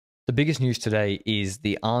The biggest news today is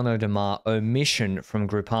the Arnaud Demare omission from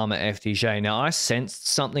Groupama FDJ. Now, I sensed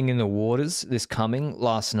something in the waters this coming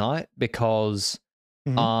last night because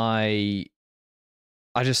I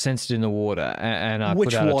just sensed it in the water, and I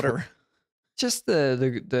Which put out water? Just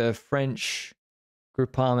the French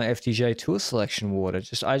Groupama FDJ tour selection water.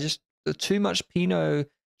 Too much Pinot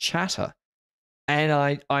chatter, and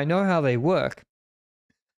I know how they work,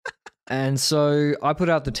 and so I put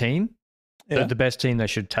out the team. Yeah. The best team they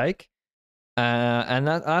should take. And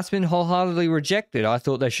that's been wholeheartedly rejected. I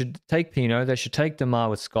thought they should take Pinot, they should take Demare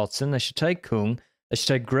with Scottson, they should take Kung, they should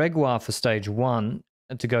take Gregoire for stage 1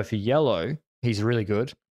 and to go for yellow. He's really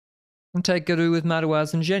good. And take Gadu with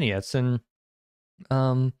Madouas and Genietz. And,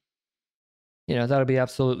 that'll be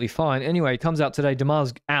absolutely fine. Anyway, it comes out today,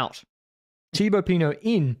 Demare's out. Thibaut Pinot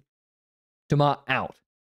in, Demare out.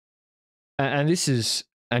 And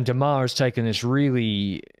Demare has taken this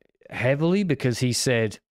really heavily because he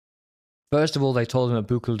said, first of all, they told him at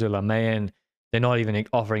Boucle de la Mayenne they're not even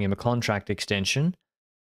offering him a contract extension.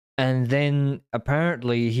 And then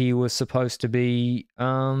apparently he was supposed to be,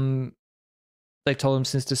 they told him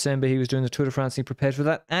since December he was doing the Tour de France, he prepared for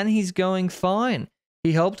that, and he's going fine.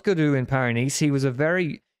 He helped Gadu in Paris-Nice. He was a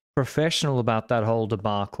very professional about that whole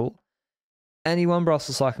debacle. And he won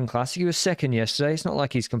Brussels Cycling Classic. He was second yesterday. It's not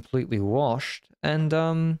like he's completely washed. And,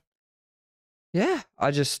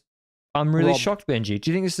 I'm really shocked, Benji.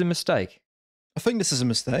 Do you think this is a mistake? I think this is a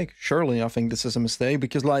mistake. Surely, I think this is a mistake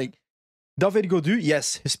because, David Gaudu,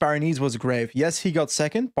 yes, his Paris-Nice was grave. Yes, he got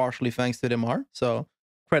second, partially thanks to Demare. So,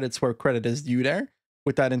 credits where credit is due there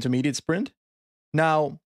with that intermediate sprint.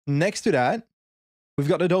 Now, next to that, we've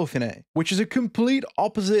got the Dauphiné, which is a complete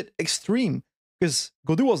opposite extreme because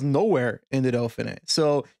Gaudu was nowhere in the Dauphiné.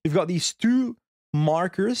 So, you've got these two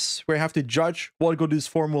markers where you have to judge what Gaudu's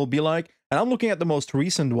form will be like. And I'm looking at the most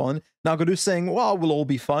recent one. Now, Gaudu's saying, well, we'll all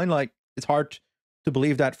be fine. It's hard to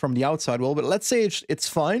believe that from the outside. Well, but let's say it's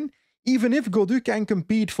fine. Even if Gaudu can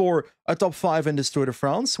compete for a top 5 in this Tour de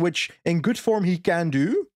France, which in good form he can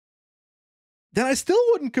do, then I still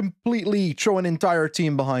wouldn't completely throw an entire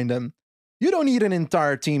team behind him. You don't need an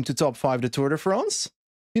entire team to top 5 the Tour de France.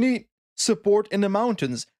 You need support in the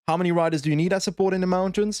mountains. How many riders do you need as support in the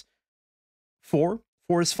mountains? 4.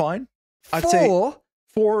 4 is fine. I'd say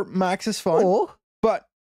 4 max is fine. 4? But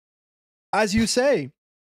as you say,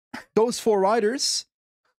 those 4 riders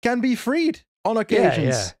can be freed on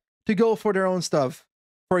occasions to go for their own stuff.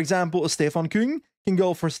 For example, Stefan Kung can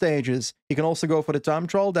go for stages. He can also go for the time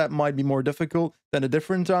trial. That might be more difficult than a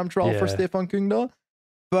different time trial for Stefan Kung, though.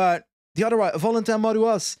 But the other rider, Valentin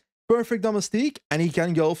Madouas, perfect domestique, and he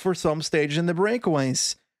can go for some stages in the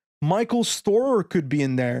breakaways. Michael Storer could be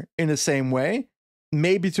in there in the same way.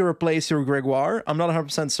 Maybe to replace your Gregoire. I'm not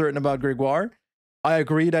 100% certain about Gregoire. I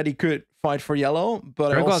agree that he could fight for yellow,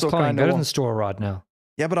 but Gregoire's I also kind of better than Storer right now.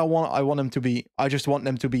 Yeah, but I want him to be. I just want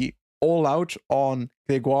them to be all out on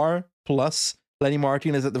Gregoire plus Lenny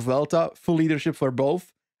Martinez at the Vuelta, full leadership for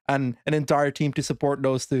both, and an entire team to support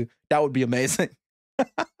those two. That would be amazing.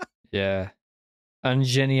 Yeah. And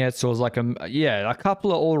Genietz was like a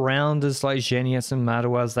couple of all-rounders like Genietz and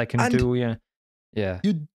Madouas they can do. Yeah.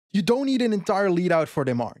 You don't need an entire lead out for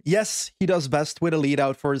Demare. Yes, he does best with a lead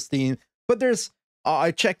out for his team, but there's,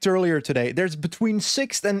 I checked earlier today, there's between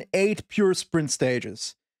 6 and 8 pure sprint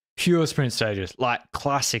stages. Pure sprint stages, like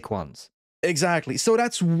classic ones. Exactly. So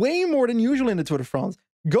that's way more than usual in the Tour de France.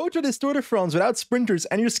 Go to this Tour de France without sprinters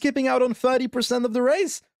and you're skipping out on 30% of the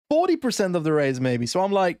race, 40% of the race maybe. So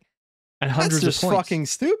I'm like, and hundreds that's just of points. Fucking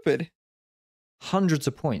stupid. Hundreds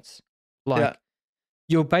of points.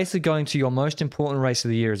 You're basically going to your most important race of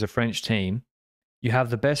the year as a French team. You have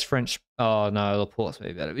the best French... Oh, no, Laporte's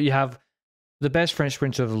maybe better. You have the best French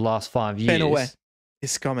sprinter of the last 5 years. Penaway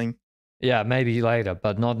is coming. Yeah, maybe later,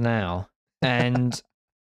 but not now. And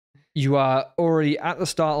you are already at the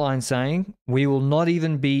start line saying, we will not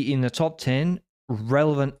even be in the top 10,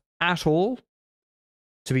 relevant at all,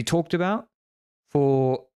 to be talked about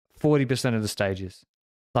for 40% of the stages.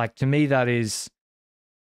 To me, that is...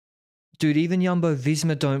 Dude, even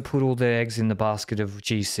Jumbo-Visma don't put all their eggs in the basket of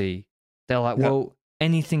GC. They're like, well,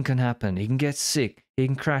 anything can happen. He can get sick. He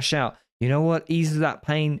can crash out. You know what eases that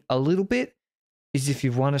pain a little bit? Is if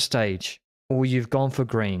you've won a stage or you've gone for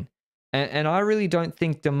green. And I really don't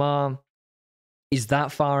think Demare is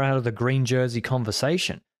that far out of the green jersey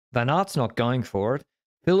conversation. Van Aert's not going for it.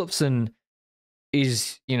 Philipsen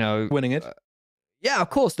is, winning it. Yeah,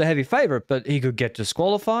 of course, the heavy favorite, but he could get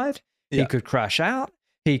disqualified. He could crash out.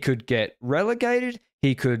 He could get relegated.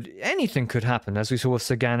 Anything could happen, as we saw with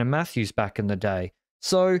Sagan and Matthews back in the day.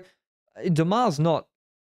 So Demare's not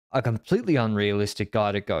a completely unrealistic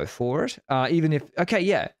guy to go for it. Even if,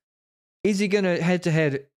 Is he going to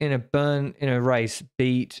head-to-head in a race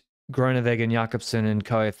beat Groenewegen, Jakobsen, and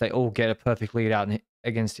Co if they all get a perfect lead out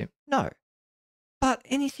against him? No. But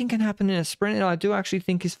anything can happen in a sprint, and I do actually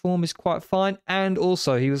think his form is quite fine. And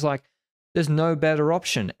also, he was like, there's no better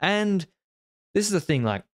option. And this is the thing,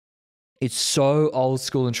 like, it's so old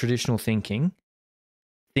school and traditional thinking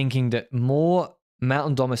that more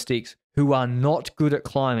mountain domestiques who are not good at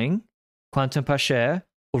climbing, Quentin Pacher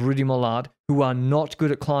or Rudy Mollard, who are not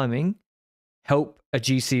good at climbing, help a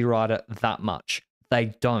GC rider that much.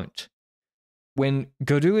 They don't. When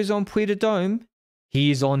Godou is on Puy de Dôme,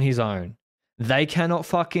 he is on his own. They cannot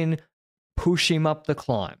fucking push him up the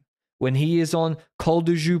climb. When he is on Col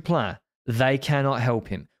du Jouplan, they cannot help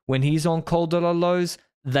him. When he's on Col de la Loze,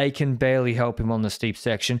 they can barely help him on the steep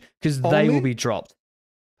section because they will be dropped.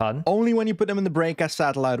 Pardon? Only when you put them in the break as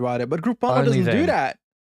satellite rider, but Groupama doesn't do that.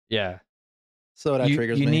 Yeah. So that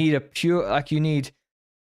triggers me. You need a pure, like you need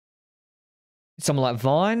someone like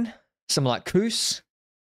Vine, someone like Koos,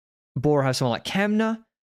 Bora has someone like Kamna,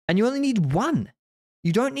 and you only need one.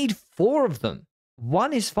 You don't need four of them.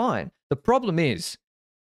 One is fine. The problem is,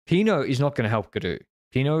 Pinot is not going to help Godou.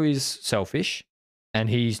 Pinot is selfish, and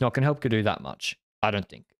he's not going to help Godou that much, I don't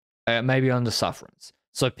think. Maybe under sufferance.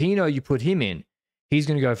 So Pinot, you put him in, he's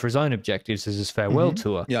going to go for his own objectives as his farewell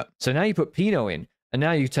tour. Yeah. So now you put Pinot in, and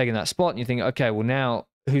now you've taken that spot, and you think, okay, well now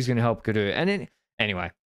who's going to help Godou? And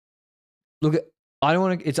anyway, look, I don't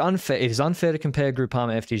want to. It's unfair. It is unfair to compare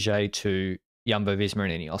Groupama FDJ to Jumbo-Visma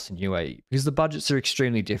and Ineos and UAE because the budgets are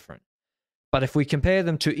extremely different. But if we compare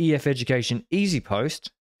them to EF Education Easy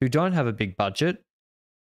Post, who don't have a big budget,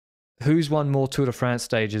 who's won more Tour de France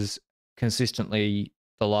stages consistently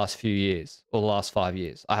the last few years or the last 5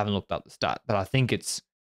 years? I haven't looked up the stat, but I think it's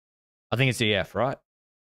EF, right?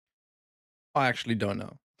 I actually don't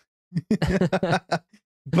know.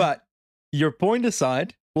 But your point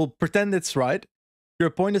aside, we'll pretend it's right. Your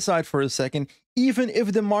point aside for a second, even if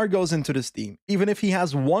Demare goes into this team, even if he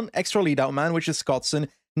has one extra lead out man, which is Scottson,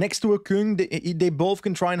 next to a Kung, they both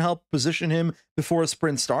can try and help position him before a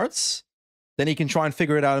sprint starts. Then he can try and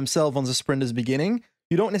figure it out himself once the sprint is beginning.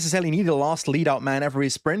 You don't necessarily need a last lead out man every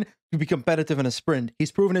sprint to be competitive in a sprint.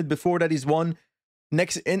 He's proven it before that he's won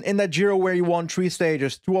next in that Giro where he won 3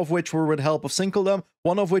 stages, 2 of which were with help of Sinkeldam,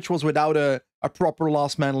 1 of which was without a proper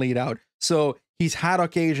last man lead out. So he's had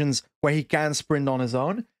occasions where he can sprint on his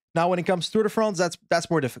own. Now, when it comes to Tour de France, that's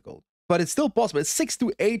more difficult. But it's still possible. It's 6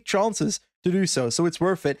 to 8 chances to do so, so it's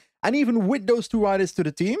worth it. And even with those 2 riders to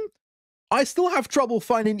the team, I still have trouble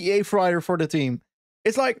finding the 8th rider for the team.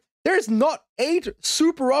 It's like, there's not 8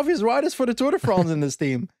 super obvious riders for the Tour de France in this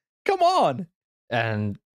team. Come on.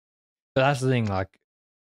 And that's the thing, like,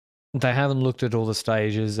 they haven't looked at all the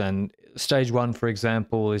stages, and stage 1, for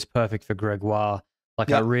example, is perfect for Gregoire.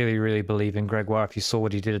 Like, I really, really believe in Gregoire. If you saw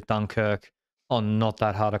what he did at Dunkirk on not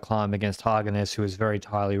that hard a climb against Hagenes, who is very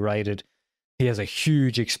highly rated, he has a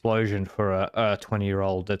huge explosion for a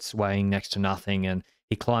 20-year-old that's weighing next to nothing, and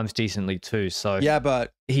he climbs decently too. So yeah,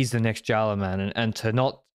 but he's the next Jala man. And to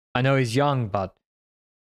not, I know he's young, but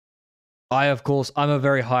I'm a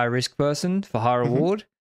very high risk person for high reward.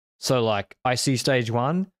 So like, I see stage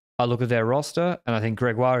 1, I look at their roster, and I think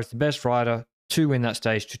Gregoire is the best rider to win that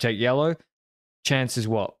stage, to take yellow. Chance is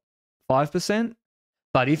what, 5%?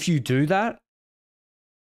 But if you do that,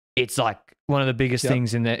 it's like one of the biggest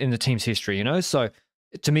things in the team's history, you know? So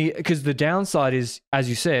to me, because the downside is, as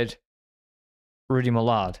you said, Rudy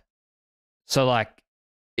Mollard. So like,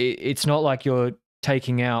 it's not like you're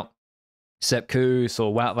taking out Sepp Kuss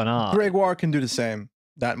or Wout van Aert. Gregoire can do the same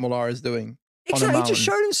that Mollard is doing. Exactly, he just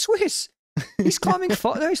showed in Swiss. He's climbing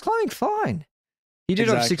fine. No, he's climbing fine. He did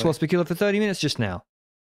over 6 watts per kilo for 30 minutes just now.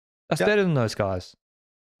 That's better than those guys.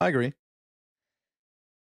 I agree.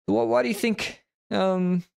 Why do you think...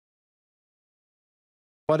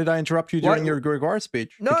 Why did I interrupt you during your Gregoire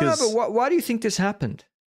speech? No, but why do you think this happened?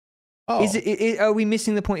 Oh. Are we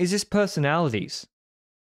missing the point? Is this personalities?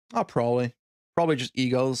 Oh, probably. Probably just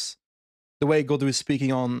egos. The way Godou is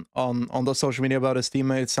speaking on the social media about his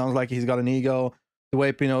teammates sounds like he's got an ego. The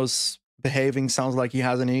way Pinot's behaving sounds like he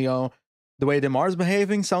has an ego. The way Demare's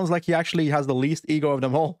behaving sounds like he actually has the least ego of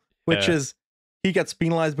them all, which is he gets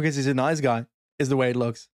penalized because he's a nice guy, is the way it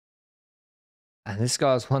looks. And this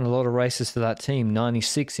guy's won a lot of races for that team,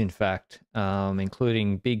 96 in fact,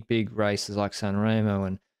 including big races like San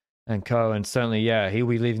Remo and Co. And certainly, he'll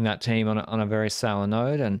be leaving that team on a very sour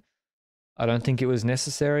note. And I don't think it was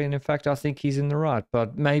necessary. And in fact, I think he's in the right.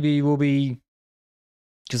 But maybe we'll be,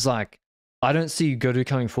 because like, I don't see Godou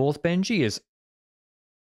coming 4th, Benji,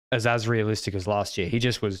 as realistic as last year. He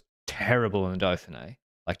just was terrible in the Dauphiné,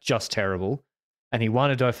 like just terrible. And he won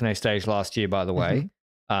a Dauphiné stage last year, by the way.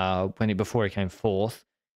 before he came fourth.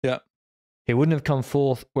 Yeah. He wouldn't have come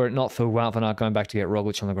fourth were it not for Wout van Aert going back to get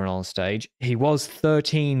Roglic on the Grenoble stage. He was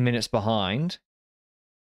 13 minutes behind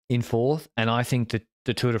in fourth, and I think that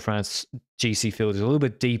the Tour de France GC field is a little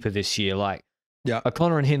bit deeper this year. Like,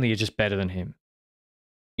 O'Connor and Hindley are just better than him,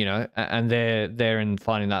 and they're in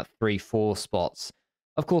finding that 3-4 spots.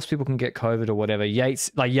 Of course, people can get COVID or whatever.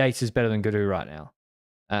 Yates is better than Guru right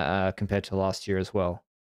now, compared to last year as well.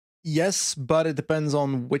 Yes, but it depends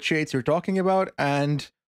on which Yates you're talking about, and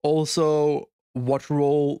also what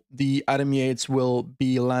role the Adam Yates will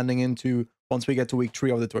be landing into once we get to week 3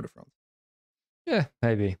 of the Tour de France. Yeah,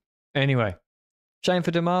 maybe. Anyway, shame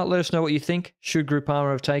for Demare. Let us know what you think. Should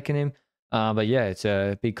Groupama have taken him? But yeah, it's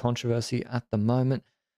a big controversy at the moment.